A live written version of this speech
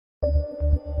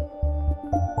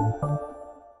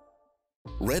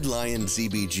Red Lion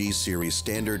ZBG series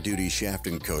standard duty shaft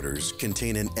encoders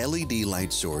contain an LED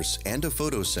light source and a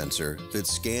photosensor that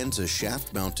scans a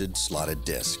shaft-mounted slotted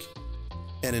disc.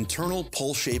 An internal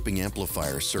pulse-shaping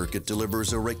amplifier circuit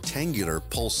delivers a rectangular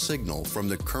pulse signal from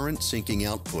the current sinking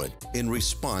output in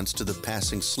response to the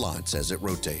passing slots as it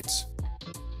rotates.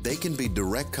 They can be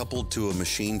direct coupled to a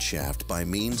machine shaft by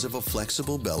means of a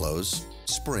flexible bellows,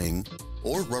 spring,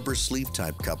 or rubber sleeve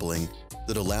type coupling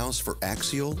that allows for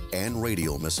axial and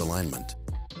radial misalignment.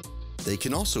 They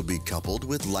can also be coupled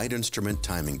with light instrument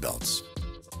timing belts.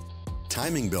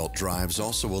 Timing belt drives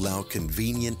also allow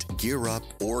convenient gear up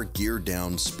or gear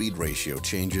down speed ratio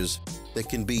changes that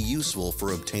can be useful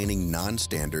for obtaining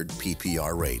non-standard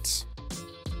PPR rates.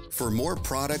 For more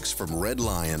products from Red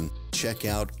Lion, check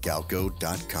out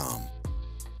Galco.com.